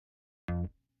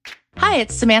Hi,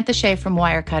 it's Samantha Shea from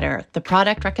Wirecutter, the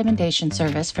product recommendation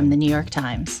service from the New York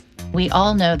Times. We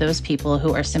all know those people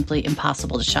who are simply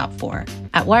impossible to shop for.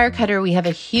 At Wirecutter, we have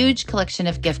a huge collection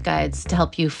of gift guides to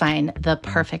help you find the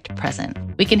perfect present.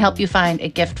 We can help you find a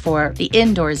gift for the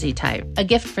indoorsy type, a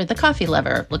gift for the coffee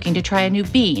lover looking to try a new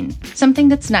bean, something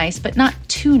that's nice but not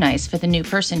too nice for the new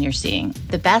person you're seeing,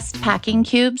 the best packing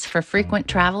cubes for frequent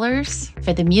travelers,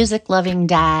 for the music-loving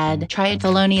dad, try a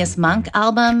Thelonious Monk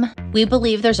album. We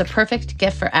believe there's a perfect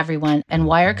gift for everyone, and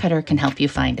Wirecutter can help you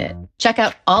find it. Check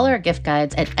out all our gift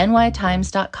guides at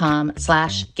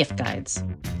nytimes.com/gift guides.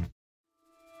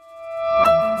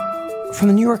 From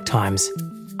the New York Times,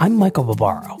 I'm Michael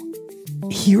Barbaro.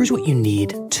 Here's what you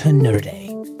need to know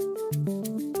today.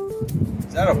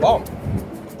 Is that a bomb?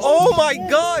 Oh my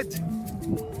God!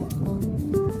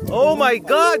 Oh my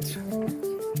God!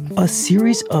 A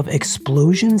series of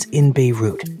explosions in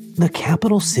Beirut, the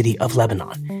capital city of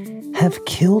Lebanon, have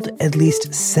killed at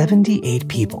least 78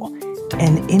 people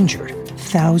and injured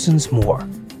thousands more.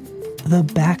 The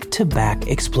back-to-back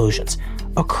explosions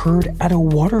occurred at a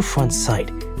waterfront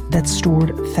site that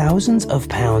stored thousands of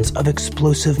pounds of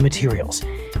explosive materials,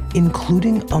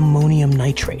 including ammonium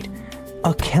nitrate,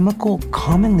 a chemical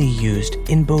commonly used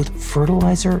in both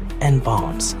fertilizer and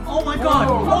bombs. Oh my God!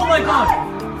 Oh my God!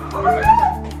 Oh my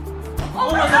God!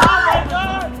 Oh my God!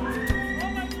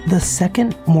 The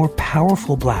second, more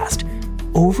powerful blast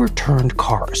overturned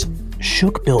cars,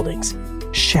 shook buildings,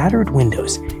 shattered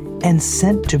windows, and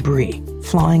sent debris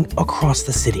flying across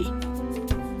the city.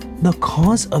 The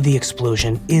cause of the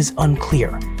explosion is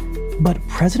unclear, but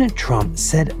President Trump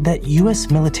said that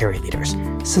U.S. military leaders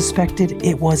suspected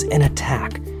it was an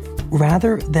attack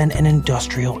rather than an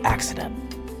industrial accident.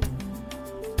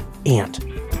 And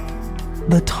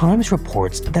the Times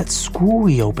reports that school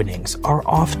reopenings are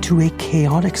off to a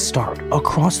chaotic start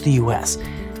across the U.S.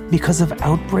 because of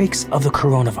outbreaks of the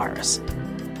coronavirus.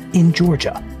 In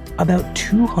Georgia, about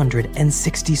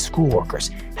 260 school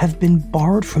workers have been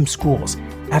barred from schools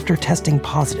after testing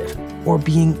positive or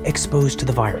being exposed to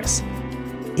the virus.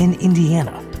 In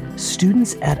Indiana,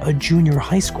 students at a junior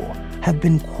high school have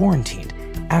been quarantined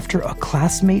after a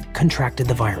classmate contracted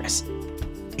the virus.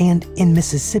 And in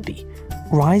Mississippi,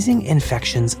 rising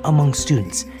infections among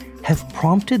students have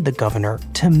prompted the governor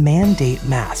to mandate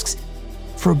masks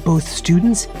for both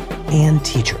students and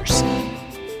teachers.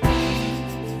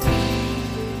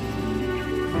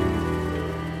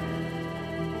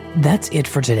 That's it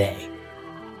for today.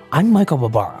 I'm Michael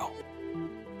Barbaro.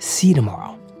 See you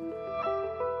tomorrow.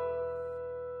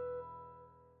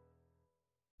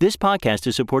 This podcast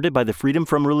is supported by the Freedom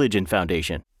From Religion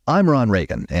Foundation. I'm Ron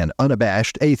Reagan, an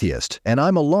unabashed atheist, and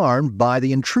I'm alarmed by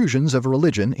the intrusions of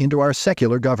religion into our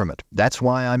secular government. That's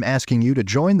why I'm asking you to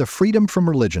join the Freedom From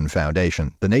Religion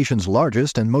Foundation, the nation's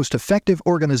largest and most effective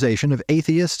organization of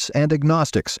atheists and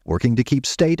agnostics, working to keep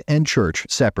state and church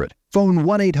separate. Phone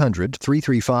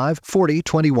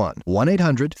 1-800-335-4021,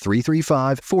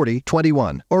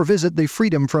 1-800-335-4021, or visit the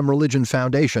Freedom From Religion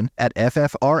Foundation at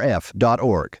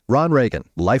ffrf.org. Ron Reagan,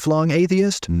 lifelong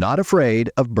atheist, not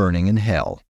afraid of burning in hell.